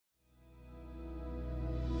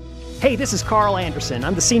Hey, this is Carl Anderson.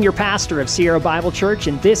 I'm the senior pastor of Sierra Bible Church,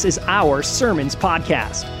 and this is our Sermons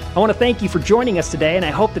Podcast. I want to thank you for joining us today, and I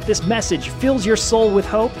hope that this message fills your soul with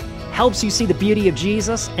hope, helps you see the beauty of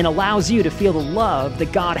Jesus, and allows you to feel the love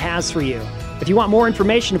that God has for you. If you want more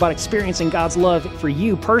information about experiencing God's love for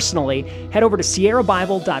you personally, head over to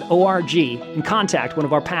sierrabible.org and contact one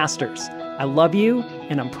of our pastors. I love you,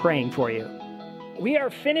 and I'm praying for you. We are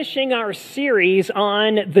finishing our series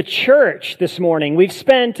on the church this morning. We've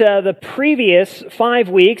spent the previous 5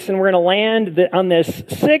 weeks, and we're going to land on this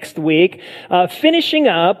sixth week, finishing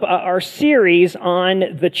up our series on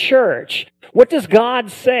the church. What does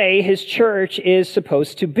God say His church is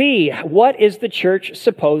supposed to be? What is the church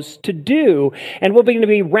supposed to do? And we're going to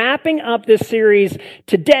be wrapping up this series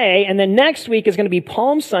today, and then next week is going to be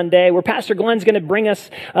Palm Sunday, where Pastor Glenn's going to bring us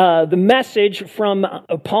the message from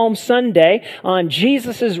Palm Sunday on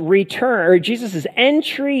Jesus' return, or Jesus'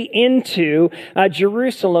 entry into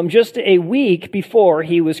Jerusalem just a week before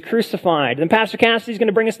He was crucified. And Pastor Cassidy's going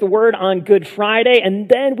to bring us the word on Good Friday, and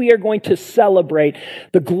then we are going to celebrate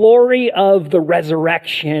the glory of the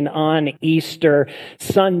resurrection on Easter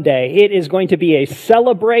Sunday. It is going to be a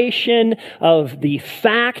celebration of the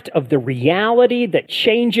fact of the reality that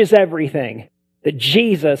changes everything, that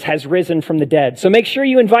Jesus has risen from the dead. So make sure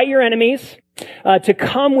you invite your enemies to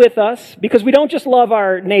come with us, because we don't just love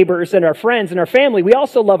our neighbors and our friends and our family, we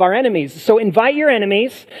also love our enemies. So invite your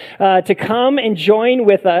enemies to come and join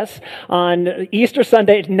with us on Easter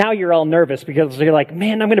Sunday. Now you're all nervous because you're like,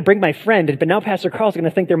 man, I'm going to bring my friend, but now Pastor Carl's going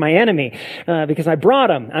to think they're my enemy because I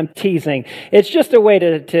brought him. I'm teasing. It's just a way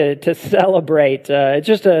to celebrate. It's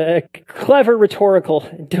just a clever rhetorical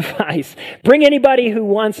device. Bring anybody who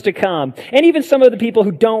wants to come, and even some of the people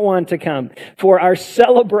who don't want to come, for our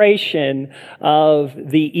celebration of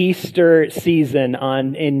the Easter season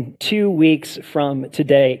in 2 weeks from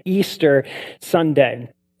today, Easter Sunday.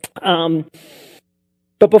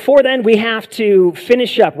 But before then, we have to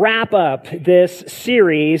wrap up this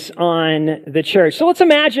series on the church. So let's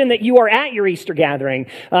imagine that you are at your Easter gathering.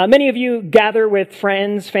 Many of you gather with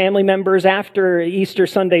friends, family members after Easter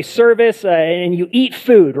Sunday service, and you eat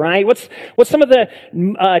food, right? What's some of the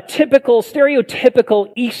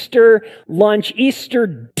stereotypical Easter lunch, Easter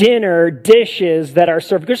dinner dishes that are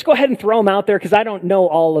served? Just go ahead and throw them out there, because I don't know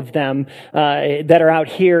all of them that are out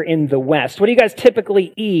here in the West. What do you guys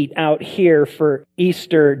typically eat out here for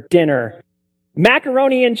Easter dinner?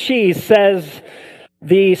 Macaroni and cheese, says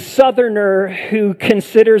the Southerner who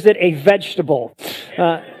considers it a vegetable.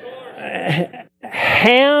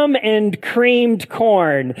 Ham and creamed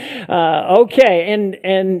corn. Okay,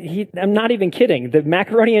 and I'm not even kidding. The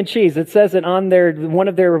macaroni and cheese, it says it on one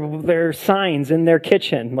of their signs in their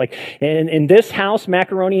kitchen. Like, in this house,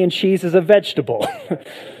 macaroni and cheese is a vegetable.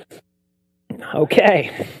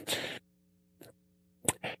 Okay.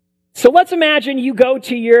 So let's imagine you go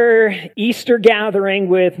to your Easter gathering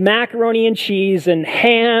with macaroni and cheese and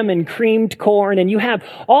ham and creamed corn, and you have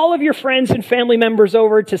all of your friends and family members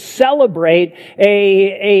over to celebrate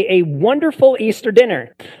a wonderful Easter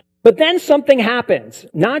dinner. But then something happens,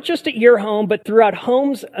 not just at your home, but throughout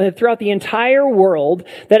homes throughout the entire world,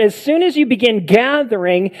 that as soon as you begin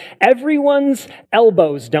gathering, everyone's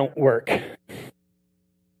elbows don't work.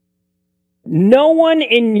 No one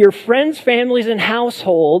in your friends, families, and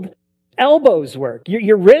household elbows work.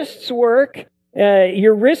 Your wrists work,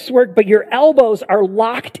 but your elbows are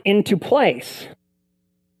locked into place.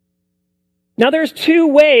 Now, there's 2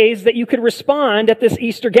 ways that you could respond at this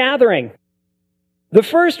Easter gathering. The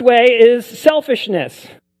first way is selfishness.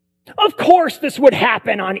 Of course this would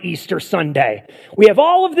happen on Easter Sunday. We have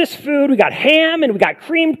all of this food, we got ham and we got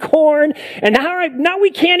creamed corn, and now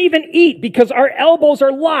we can't even eat because our elbows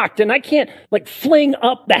are locked, and I can't fling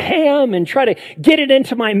up the ham and try to get it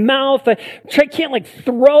into my mouth. I can't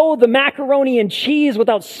throw the macaroni and cheese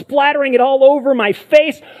without splattering it all over my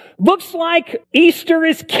face. Looks like Easter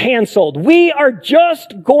is canceled. We are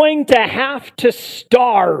just going to have to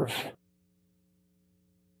starve.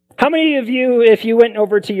 How many of you, if you went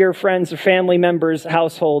over to your friends or family members'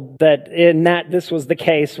 household, that this was the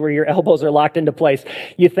case where your elbows are locked into place,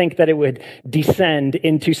 you think that it would descend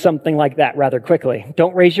into something like that rather quickly?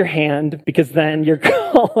 Don't raise your hand, because then you're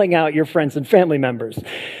calling out your friends and family members.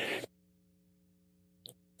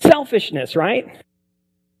 Selfishness, right?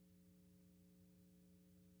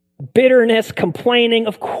 Bitterness, complaining.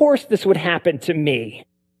 Of course this would happen to me.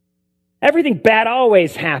 Everything bad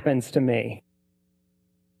always happens to me.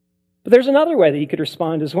 But there's another way that you could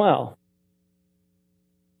respond as well.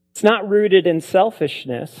 It's not rooted in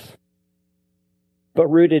selfishness, but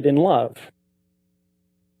rooted in love.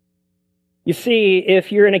 You see,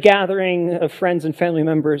 if you're in a gathering of friends and family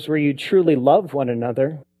members where you truly love one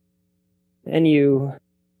another, and you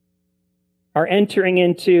are entering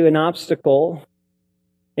into an obstacle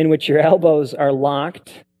in which your elbows are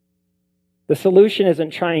locked, the solution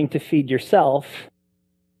isn't trying to feed yourself.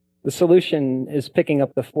 The solution is picking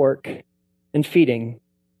up the fork and feeding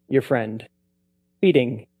your friend,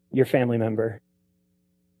 feeding your family member.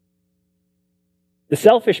 The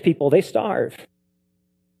selfish people, they starve.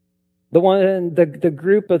 The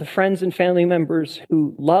group of the friends and family members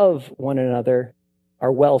who love one another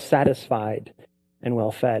are well satisfied and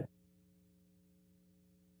well fed.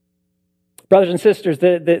 Brothers and sisters,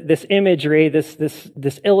 this imagery,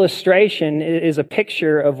 this illustration is a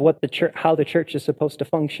picture of what how the church is supposed to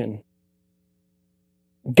function.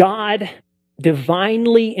 God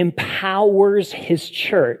divinely empowers his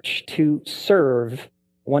church to serve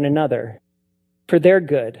one another for their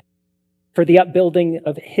good, for the upbuilding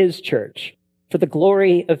of his church, for the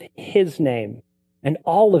glory of his name. And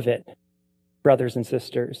all of it, brothers and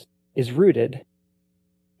sisters, is rooted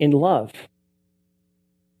in love.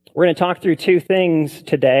 We're going to talk through two things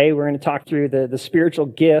today. We're going to talk through the spiritual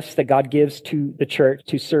gifts that God gives to the church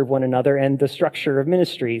to serve one another and the structure of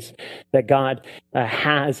ministries that God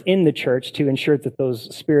has in the church to ensure that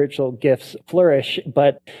those spiritual gifts flourish.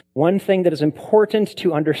 But one thing that is important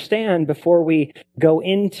to understand before we go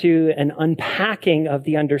into an unpacking of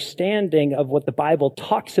the understanding of what the Bible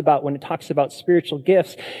talks about when it talks about spiritual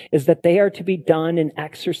gifts is that they are to be done and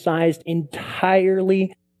exercised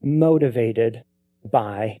entirely motivated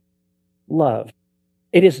by love.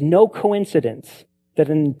 It is no coincidence that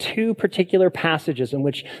in two particular passages in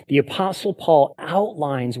which the Apostle Paul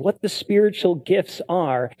outlines what the spiritual gifts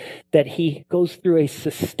are, that he goes through a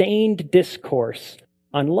sustained discourse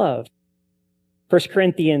on love. 1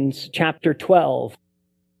 Corinthians chapter 12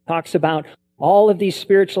 talks about all of these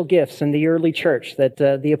spiritual gifts in the early church that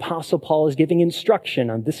the Apostle Paul is giving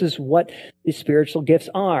instruction on. This is what the spiritual gifts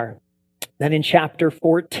are. Then in chapter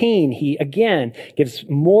 14, he again gives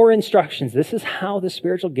more instructions. This is how the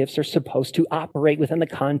spiritual gifts are supposed to operate within the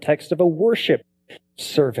context of a worship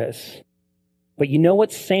service. But you know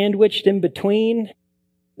what's sandwiched in between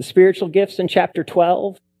the spiritual gifts in chapter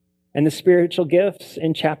 12 and the spiritual gifts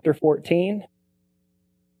in chapter 14?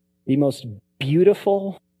 The most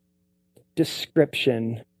beautiful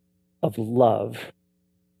description of love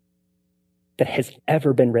that has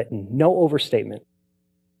ever been written. No overstatement.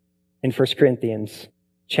 In 1 Corinthians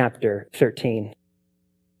chapter 13,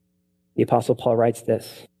 the Apostle Paul writes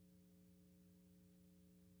this: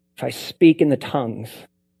 if I speak in the tongues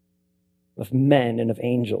of men and of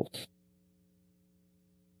angels,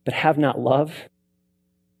 but have not love,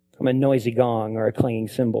 I'm a noisy gong or a clanging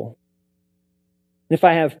cymbal. And if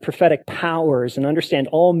I have prophetic powers and understand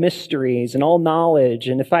all mysteries and all knowledge,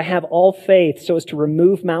 and if I have all faith so as to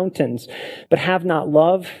remove mountains, but have not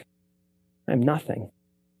love, I'm nothing.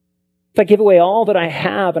 If I give away all that I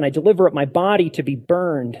have and I deliver up my body to be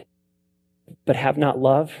burned, but have not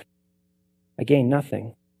love, I gain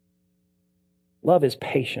nothing. Love is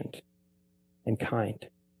patient and kind.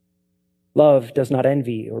 Love does not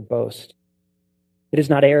envy or boast. It is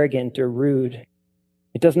not arrogant or rude.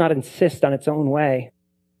 It does not insist on its own way.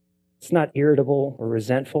 It's not irritable or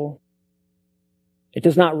resentful. It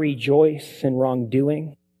does not rejoice in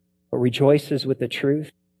wrongdoing, but rejoices with the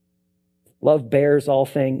truth. Love bears all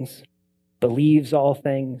things, believes all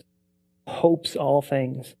things, hopes all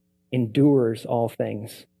things, endures all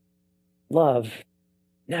things. Love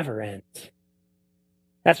never ends.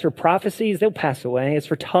 As for prophecies, they'll pass away. As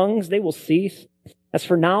for tongues, they will cease. As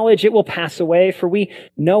for knowledge, it will pass away. For we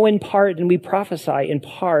know in part and we prophesy in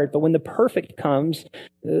part. But when the perfect comes,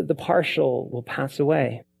 the partial will pass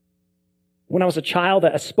away. When I was a child,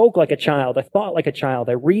 I spoke like a child. I thought like a child.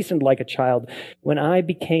 I reasoned like a child. When I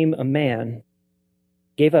became a man,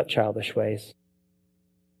 gave up childish ways.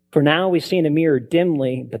 For now we see in a mirror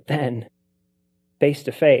dimly, but then face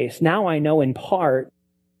to face. Now I know in part,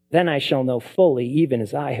 then I shall know fully, even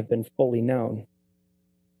as I have been fully known.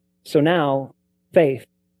 So now faith,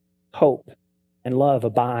 hope, and love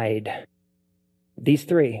abide. These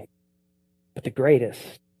three, but the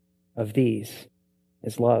greatest of these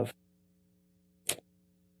is love.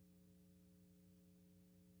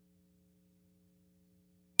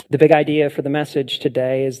 The big idea for the message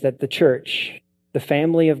today is that the church, the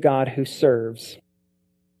family of God who serves,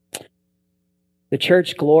 the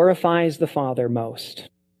church glorifies the Father most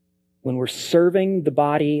when we're serving the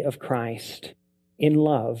body of Christ in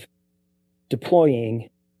love, deploying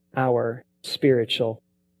our spiritual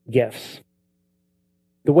gifts.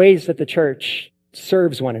 The ways that the church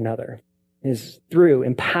serves one another is through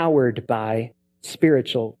empowered by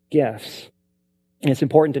spiritual gifts. It's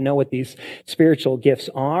important to know what these spiritual gifts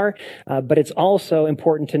are, but it's also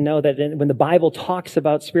important to know that when the Bible talks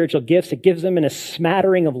about spiritual gifts, it gives them in a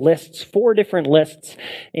smattering of lists, 4 different lists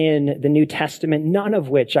in the New Testament, none of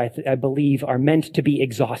which I believe are meant to be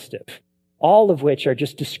exhaustive. All of which are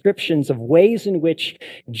just descriptions of ways in which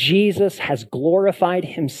Jesus has glorified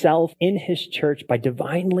himself in his church by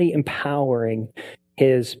divinely empowering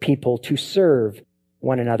his people to serve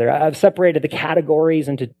one another. I've separated the categories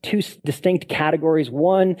into 2 distinct categories.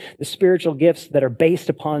 One, the spiritual gifts that are based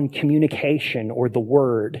upon communication or the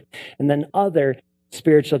word, and then other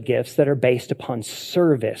spiritual gifts that are based upon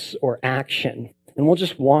service or action. And we'll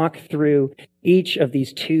just walk through each of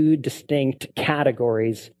these 2 distinct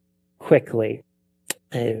categories quickly.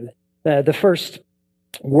 The first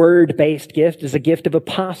word-based gift is a gift of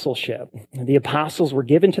apostleship. The apostles were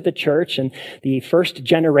given to the church, and the first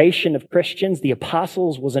generation of Christians, the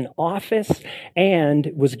apostles was an office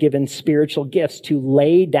and was given spiritual gifts to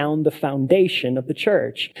lay down the foundation of the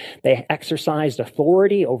church. They exercised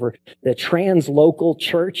authority over the translocal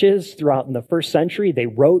churches throughout in the first century. They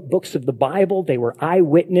wrote books of the Bible. They were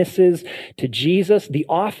eyewitnesses to Jesus. The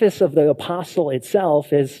office of the apostle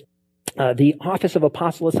itself is the office of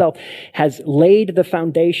apostle itself has laid the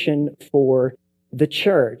foundation for the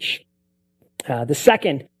church. The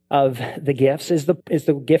second of the gifts is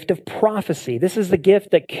the gift of prophecy. This is the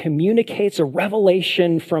gift that communicates a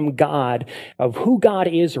revelation from God of who God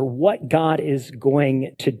is or what God is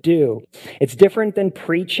going to do. It's different than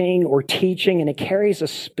preaching or teaching, and it carries a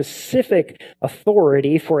specific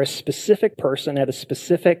authority for a specific person at a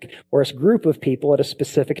specific or a group of people at a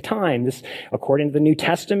specific time. This, according to the New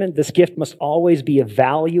Testament, this gift must always be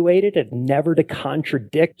evaluated and never to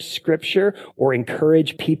contradict Scripture or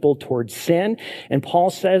encourage people towards sin. And Paul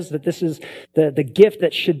says that this is the gift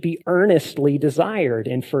that should be earnestly desired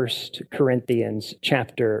in 1 Corinthians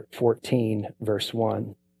chapter 14, verse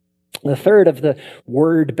 1. The third of the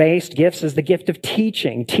word-based gifts is the gift of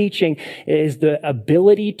teaching. Teaching is the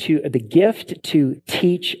gift to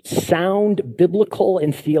teach sound biblical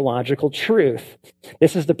and theological truth.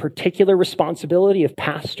 This is the particular responsibility of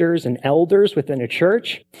pastors and elders within a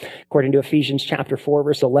church, according to Ephesians chapter 4,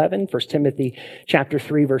 verse 11, 1 Timothy chapter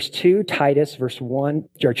 3, verse 2, Titus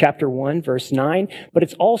chapter 1, verse 9. But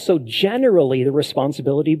it's also generally the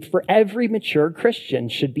responsibility for every mature Christian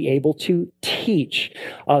should be able to teach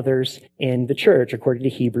others in the church, according to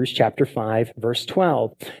Hebrews chapter 5, verse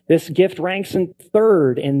 12. This gift ranks in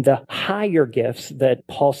third in the higher gifts that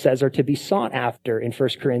Paul says are to be sought after in 1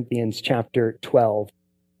 Corinthians chapter 12,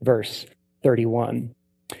 verse 31.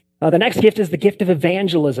 The next gift is the gift of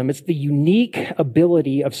evangelism. It's the unique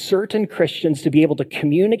ability of certain Christians to be able to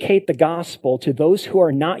communicate the gospel to those who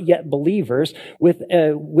are not yet believers with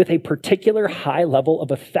a particular high level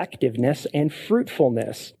of effectiveness and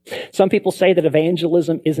fruitfulness. Some people say that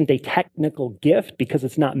evangelism isn't a technical gift because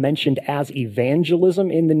it's not mentioned as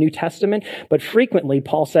evangelism in the New Testament, but frequently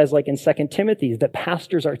Paul says, like in 2 Timothy, that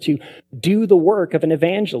pastors are to do the work of an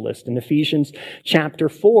evangelist. In Ephesians chapter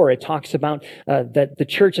 4, it talks about that the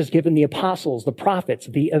church is given the apostles, the prophets,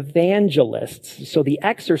 the evangelists. So the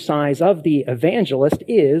exercise of the evangelist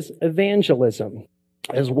is evangelism,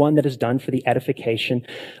 as one that is done for the edification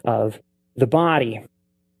of the body.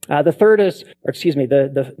 The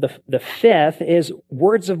fifth is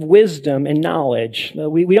words of wisdom and knowledge.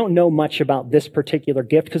 We don't know much about this particular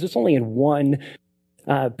gift because it's only in one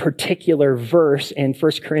particular verse in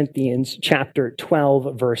 1 Corinthians chapter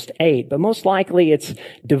 12, verse 8. But most likely it's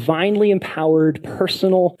divinely empowered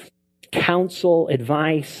personal counsel,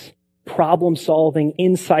 advice, problem solving,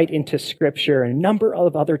 insight into Scripture, and a number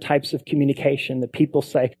of other types of communication that people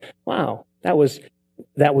say, wow, that was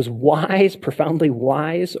wise, profoundly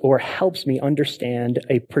wise, or helps me understand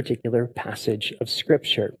a particular passage of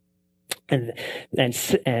Scripture. And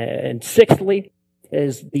sixthly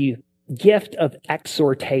is the gift of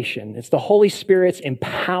exhortation. It's the Holy Spirit's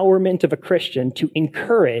empowerment of a Christian to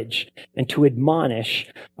encourage and to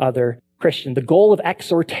admonish other Christians. The goal of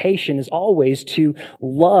exhortation is always to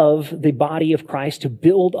love the body of Christ, to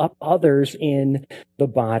build up others in the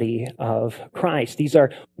body of Christ. These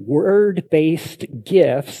are word-based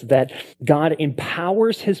gifts that God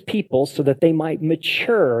empowers his people so that they might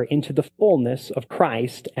mature into the fullness of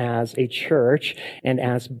Christ as a church and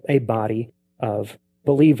as a body of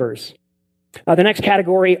believers. The next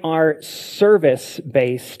category are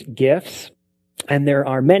service-based gifts, and there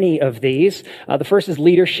are many of these. The first is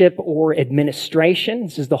leadership or administration.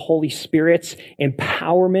 This is the Holy Spirit's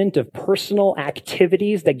empowerment of personal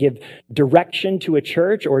activities that give direction to a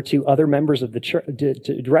church or to other members of the church,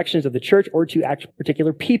 directions of the church, or to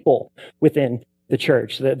particular people within the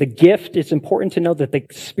church. The gift, it's important to know that the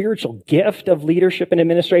spiritual gift of leadership and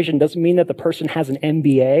administration doesn't mean that the person has an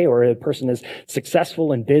MBA or a person is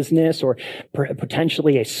successful in business or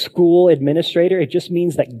potentially a school administrator. It just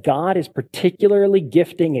means that God is particularly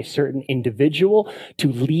gifting a certain individual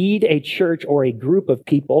to lead a church or a group of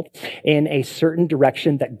people in a certain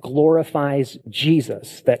direction that glorifies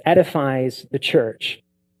Jesus, that edifies the church.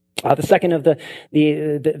 The second of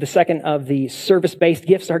the service-based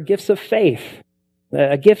gifts are gifts of faith.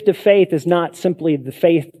 A gift of faith is not simply the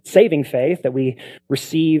saving faith that we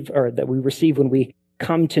receive when we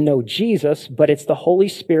come to know Jesus, but it's the Holy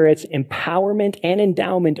Spirit's empowerment and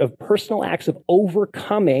endowment of personal acts of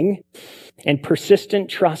overcoming and persistent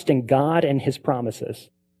trust in God and His promises.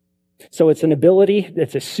 So it's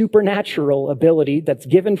a supernatural ability that's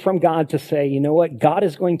given from God to say, you know what, God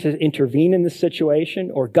is going to intervene in this situation,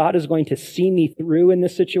 or God is going to see me through in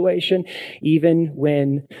this situation, even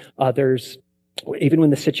when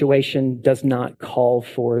the situation does not call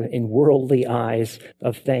for, in worldly eyes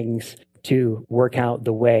of things, to work out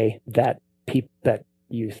the way that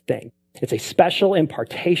you think. It's a special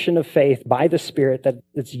impartation of faith by the Spirit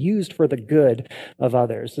that's used for the good of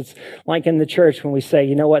others. It's like in the church when we say,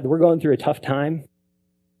 you know what, we're going through a tough time,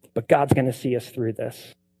 but God's going to see us through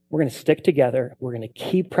this. We're going to stick together. We're going to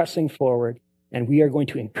keep pressing forward, and we are going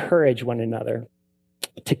to encourage one another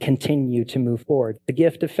to continue to move forward. The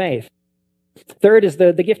gift of faith. Third is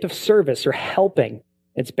the gift of service or helping.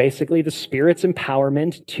 It's basically the Spirit's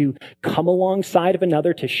empowerment to come alongside of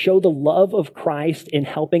another to show the love of Christ in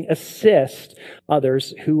helping assist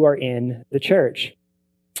others who are in the church.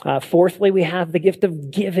 Fourthly, we have the gift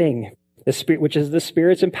of giving, which is the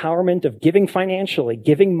Spirit's empowerment of giving financially,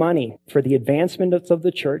 giving money for the advancement of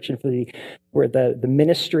the church and for the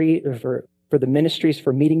ministries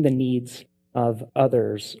for meeting the needs of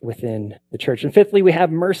others within the church. And fifthly, we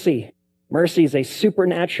have mercy. Mercy is a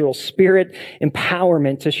supernatural Spirit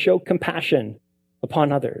empowerment to show compassion upon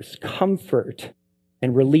others, comfort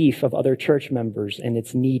and relief of other church members and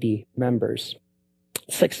its needy members.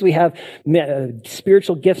 Sixth, we have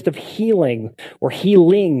spiritual gifts of healing or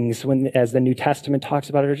healings, as the New Testament talks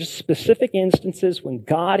about it, are just specific instances when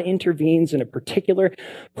God intervenes in a particular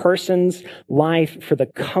person's life for the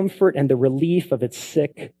comfort and the relief of its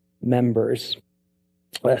sick members.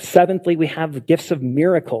 Seventhly, we have the gifts of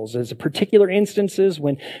miracles as particular instances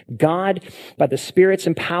when God, by the Spirit's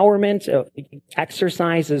empowerment,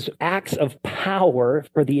 exercises acts of power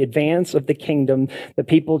for the advance of the kingdom that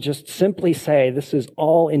people just simply say, this is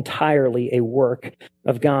all entirely a work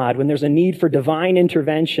of God. When there's a need for divine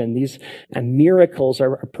intervention, these miracles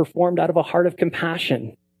are performed out of a heart of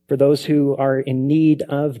compassion for those who are in need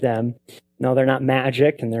of them. No, they're not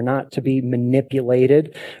magic, and they're not to be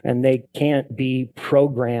manipulated, and they can't be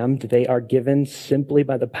programmed. They are given simply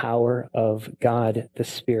by the power of God, the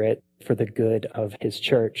Spirit, for the good of His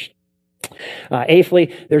church.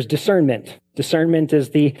 Eighthly, there's discernment. Discernment is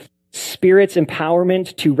the Spirit's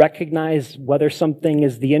empowerment to recognize whether something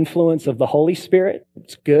is the influence of the Holy Spirit,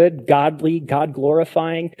 it's good, godly,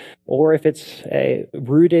 God-glorifying, or if it's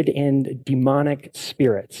rooted in demonic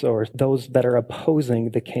spirits or those that are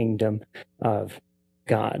opposing the kingdom of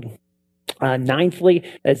God. Ninthly,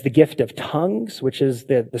 is the gift of tongues, which is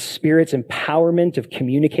the Spirit's empowerment of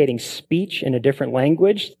communicating speech in a different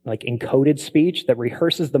language, like encoded speech that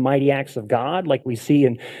rehearses the mighty acts of God, like we see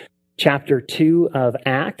in chapter 2 of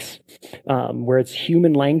Acts, where it's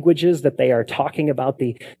human languages that they are talking about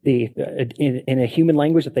in a human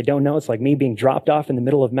language that they don't know. It's like me being dropped off in the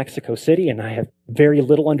middle of Mexico City, and I have very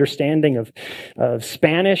little understanding of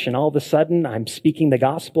Spanish, and all of a sudden I'm speaking the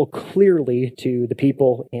gospel clearly to the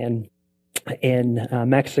people in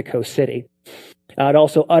Mexico City. It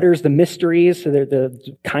also utters the mysteries. So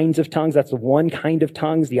the kinds of tongues. That's the one kind of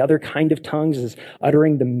tongues. The other kind of tongues is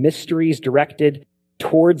uttering the mysteries directed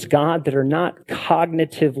towards God that are not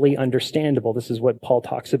cognitively understandable. This is what Paul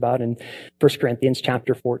talks about in 1 Corinthians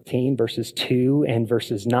chapter 14, verses 2 and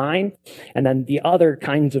verses 9. And then the other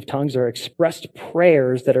kinds of tongues are expressed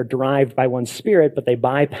prayers that are derived by one's spirit, but they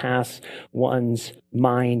bypass one's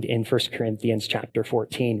mind in 1 Corinthians chapter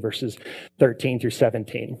 14, verses 13 through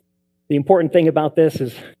 17. The important thing about this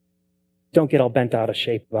is don't get all bent out of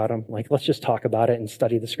shape about them. Like, let's just talk about it and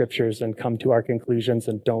study the scriptures and come to our conclusions,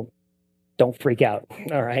 and don't freak out,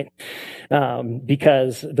 all right?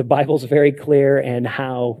 Because the Bible's very clear in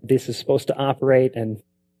how this is supposed to operate, and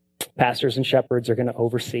pastors and shepherds are going to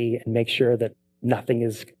oversee and make sure that nothing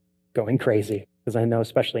is going crazy. Because I know,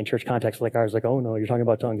 especially in church contexts like ours, like, oh no, you're talking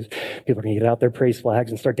about tongues. People are going to get out their praise flags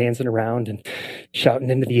and start dancing around and shouting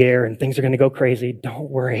into the air, and things are going to go crazy. Don't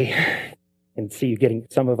worry. And see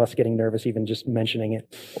some of us getting nervous even just mentioning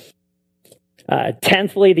it.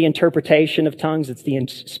 Tenthly, the interpretation of tongues. It's the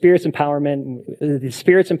Spirit's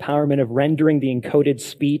empowerment of rendering the encoded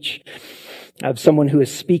speech of someone who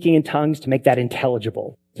is speaking in tongues to make that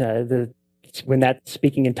intelligible. When that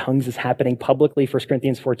speaking in tongues is happening publicly, 1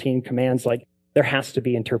 Corinthians 14 commands, like, there has to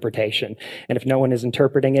be interpretation. And if no one is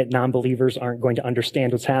interpreting it, non-believers aren't going to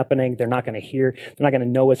understand what's happening. They're not going to hear, they're not going to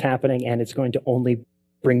know what's happening, and it's going to only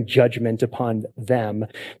bring judgment upon them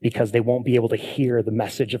because they won't be able to hear the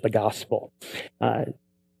message of the gospel.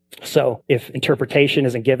 So if interpretation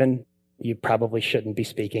isn't given, you probably shouldn't be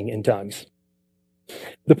speaking in tongues.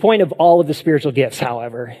 The point of all of the spiritual gifts,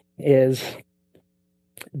 however, is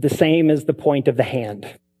the same as the point of the hand.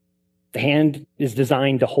 The hand is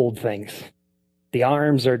designed to hold things. The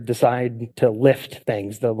arms are designed to lift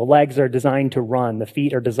things. The legs are designed to run. The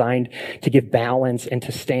feet are designed to give balance and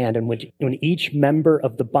to stand. And when each member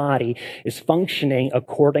of the body is functioning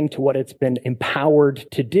according to what it's been empowered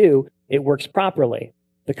to do, it works properly.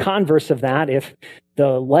 The converse of that, if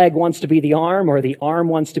the leg wants to be the arm, or the arm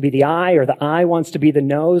wants to be the eye, or the eye wants to be the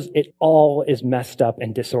nose, it all is messed up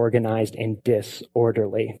and disorganized and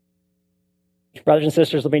disorderly. Brothers and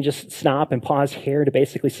sisters, let me just stop and pause here to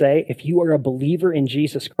basically say, if you are a believer in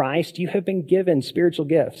Jesus Christ, you have been given spiritual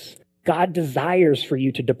gifts. God desires for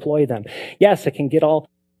you to deploy them. Yes, it can get all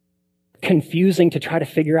confusing to try to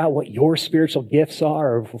figure out what your spiritual gifts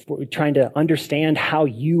are, or trying to understand how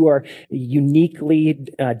you are uniquely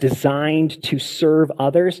designed to serve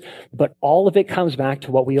others. But all of it comes back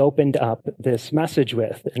to what we opened up this message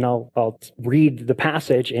with. And I'll read the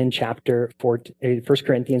passage in 1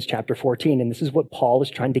 Corinthians chapter 14. And this is what Paul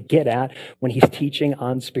is trying to get at when he's teaching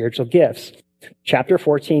on spiritual gifts. Chapter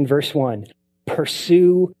 14, verse 1,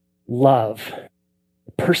 pursue love.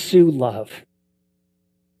 Pursue love.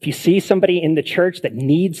 If you see somebody in the church that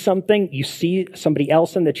needs something, you see somebody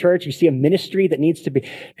else in the church, you see a ministry that needs to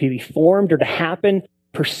be formed or to happen,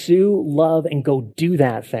 pursue love and go do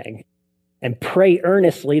that thing. And pray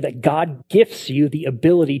earnestly that God gifts you the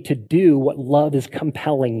ability to do what love is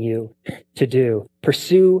compelling you to do.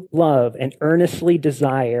 Pursue love and earnestly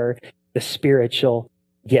desire the spiritual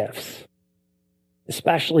gifts,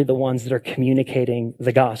 especially the ones that are communicating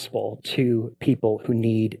the gospel to people who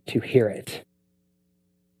need to hear it.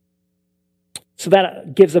 So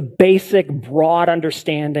that gives a basic, broad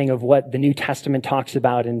understanding of what the New Testament talks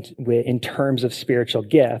about in terms of spiritual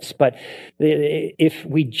gifts. But if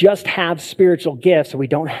we just have spiritual gifts and we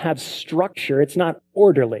don't have structure, it's not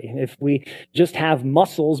orderly. If we just have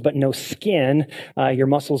muscles but no skin, your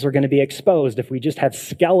muscles are going to be exposed. If we just have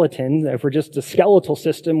skeleton, if we're just a skeletal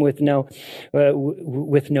system with no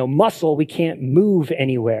muscle, we can't move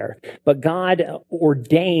anywhere. But God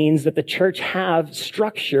ordains that the church have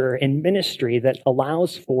structure and ministry that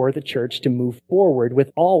allows for the church to move forward with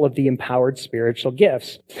all of the empowered spiritual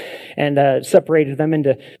gifts, and separated them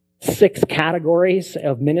into 6 categories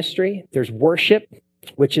of ministry. There's worship,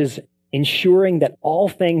 which is ensuring that all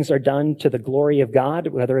things are done to the glory of God,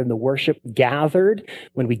 whether in the worship gathered,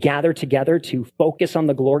 when we gather together to focus on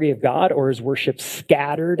the glory of God, or is worship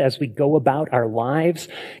scattered as we go about our lives,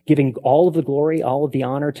 giving all of the glory, all of the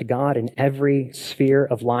honor to God in every sphere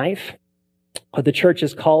of life. The church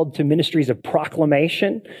is called to ministries of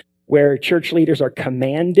proclamation, where church leaders are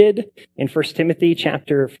commanded in 1 Timothy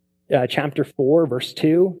chapter 4, verse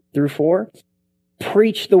 2 through 4,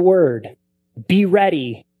 preach the word, be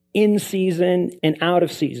ready, in season and out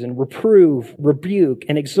of season, reprove, rebuke,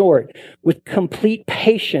 and exhort with complete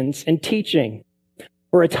patience and teaching.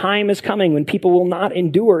 For a time is coming when people will not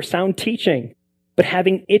endure sound teaching, but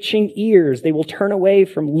having itching ears, they will turn away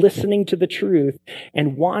from listening to the truth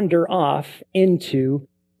and wander off into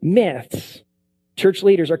myths. Church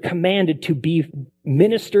leaders are commanded to be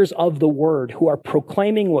ministers of the word who are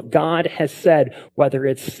proclaiming what God has said, whether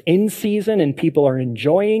it's in season and people are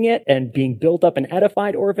enjoying it and being built up and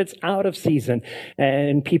edified, or if it's out of season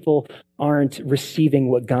and people aren't receiving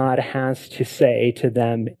what God has to say to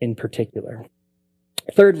them in particular.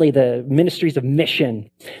 Thirdly, the ministries of mission.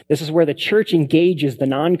 This is where the church engages the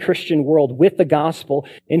non-Christian world with the gospel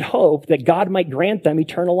in hope that God might grant them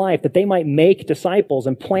eternal life, that they might make disciples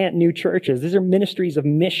and plant new churches. These are ministries of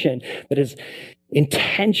mission that is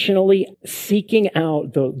intentionally seeking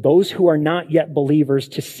out those who are not yet believers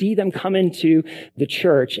to see them come into the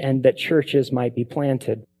church and that churches might be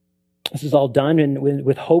planted. This is all done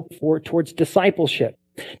with hope towards discipleship.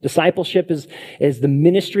 Discipleship is the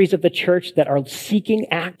ministries of the church that are seeking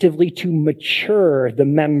actively to mature the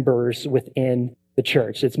members within the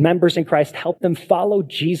church. Its members in Christ help them follow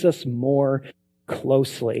Jesus more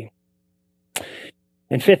closely.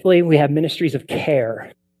 And fifthly, we have ministries of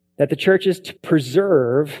care, that the church is to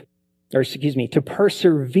persevere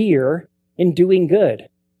in doing good,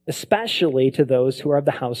 especially to those who are of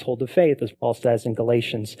the household of faith, as Paul says in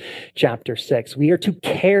Galatians chapter 6. We are to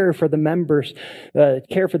care for the members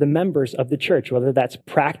of the church, whether that's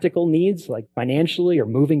practical needs like financially or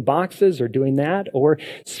moving boxes or doing that, or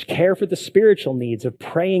care for the spiritual needs of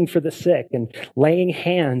praying for the sick and laying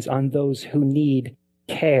hands on those who need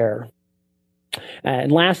care.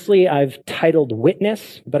 And lastly, I've titled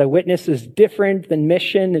Witness, but a witness is different than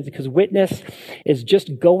mission because witness is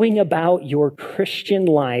just going about your Christian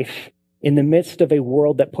life in the midst of a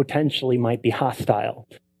world that potentially might be hostile.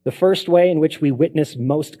 The first way in which we witness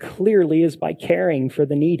most clearly is by caring for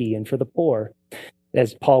the needy and for the poor.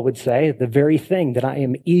 As Paul would say, the very thing that I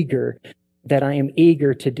am eager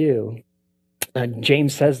to do.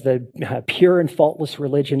 James says that pure and faultless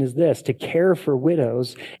religion is this, to care for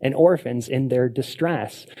widows and orphans in their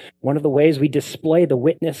distress. One of the ways we display the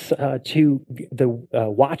witness to the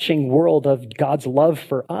watching world of God's love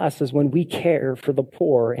for us is when we care for the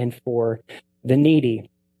poor and for the needy.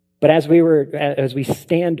 But as we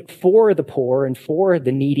stand for the poor and for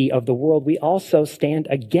the needy of the world, we also stand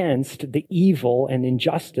against the evil and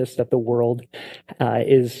injustice that the world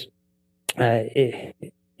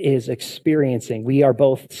is experiencing. We are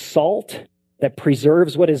both salt that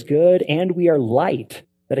preserves what is good, and we are light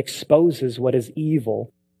that exposes what is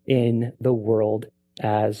evil in the world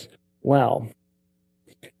as well.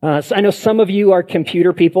 So I know some of you are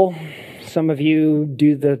computer people. Some of you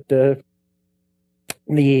do the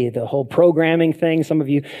whole programming thing. Some of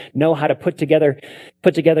you know how to put together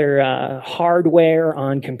hardware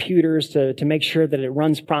on computers to make sure that it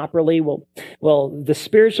runs properly. Well, the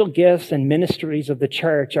spiritual gifts and ministries of the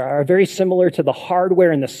church are very similar to the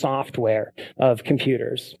hardware and the software of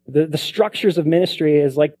computers. The structures of ministry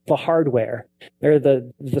is like the hardware. They're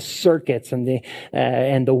the circuits and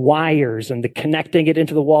the wires and the connecting it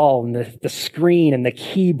into the wall and the screen and the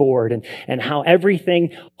keyboard and how everything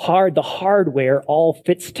the hardware all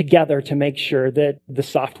fits together to make sure that the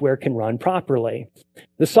software can run properly.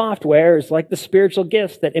 The software is like the spiritual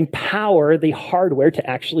gifts that empower the hardware to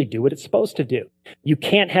actually do what it's supposed to do. You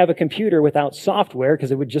can't have a computer without software because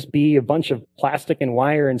it would just be a bunch of plastic and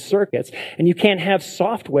wire and circuits. And you can't have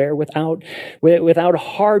software without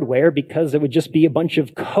hardware because it would just be a bunch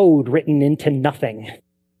of code written into nothing.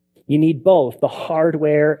 You need both the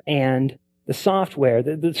hardware and the software.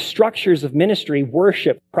 The structures of ministry,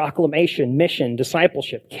 worship, proclamation, mission,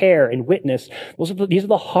 discipleship, care, and witness, these are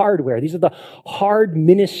the hardware. These are the hard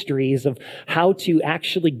ministries of how to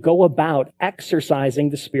actually go about exercising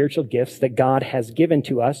the spiritual gifts that God has given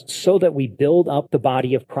to us so that we build up the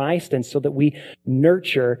body of Christ and so that we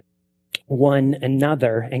nurture one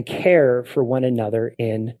another and care for one another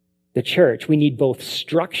in the church. We need both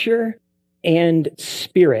structure and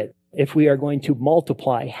spirit if we are going to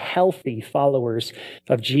multiply healthy followers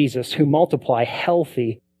of Jesus who multiply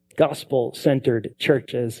healthy gospel-centered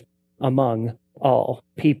churches among all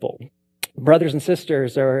people. Brothers and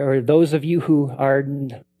sisters, or those of you who are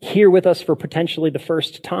here with us for potentially the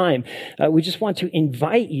first time, we just want to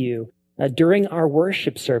invite you during our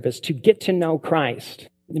worship service to get to know Christ.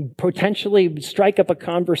 Potentially strike up a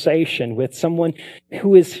conversation with someone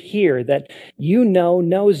who is here that you know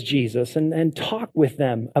knows Jesus and talk with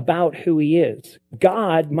them about who he is.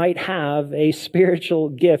 God might have a spiritual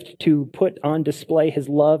gift to put on display his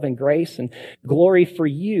love and grace and glory for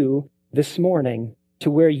you this morning, to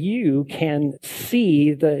where you can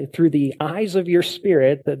see through the eyes of your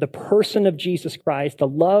spirit, the person of Jesus Christ, the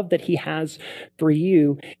love that he has for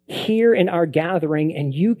you here in our gathering.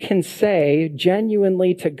 And you can say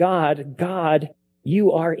genuinely to God, God,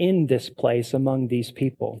 you are in this place among these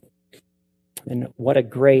people. And what a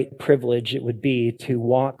great privilege it would be to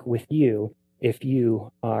walk with you if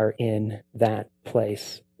you are in that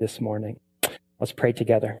place this morning. Let's pray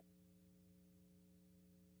together.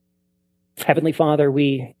 Heavenly Father,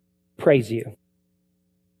 we praise you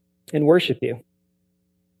and worship you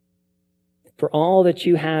for all that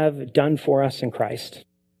you have done for us in Christ.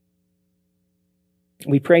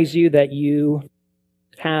 We praise you that you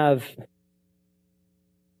have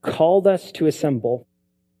called us to assemble,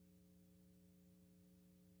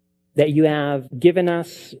 that you have given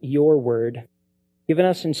us your word, given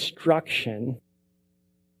us instruction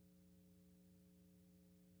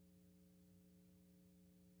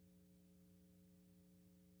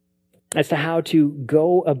as to how to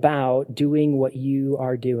go about doing what you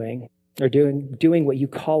are doing, or doing what you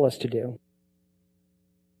call us to do.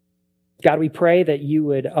 God, we pray that you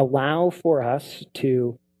would allow for us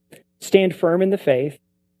to stand firm in the faith,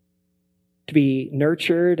 to be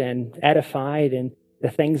nurtured and edified in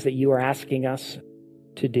the things that you are asking us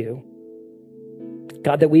to do.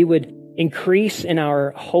 God, that we would increase in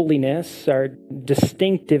our holiness, our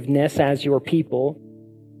distinctiveness as your people,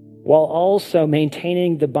 while also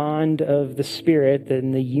maintaining the bond of the Spirit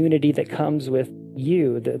and the unity that comes with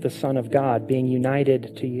you, the Son of God, being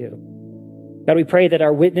united to you. God, we pray that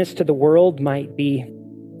our witness to the world might be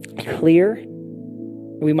clear,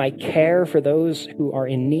 we might care for those who are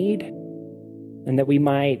in need, and that we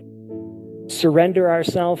might surrender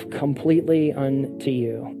ourselves completely unto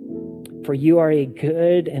you. For you are a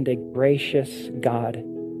good and a gracious God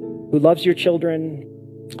who loves your children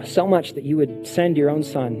so much that you would send your own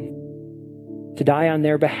Son to die on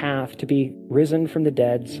their behalf, to be risen from the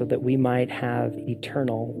dead so that we might have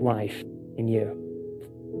eternal life in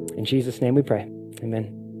you. In Jesus' name we pray.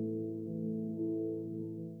 Amen.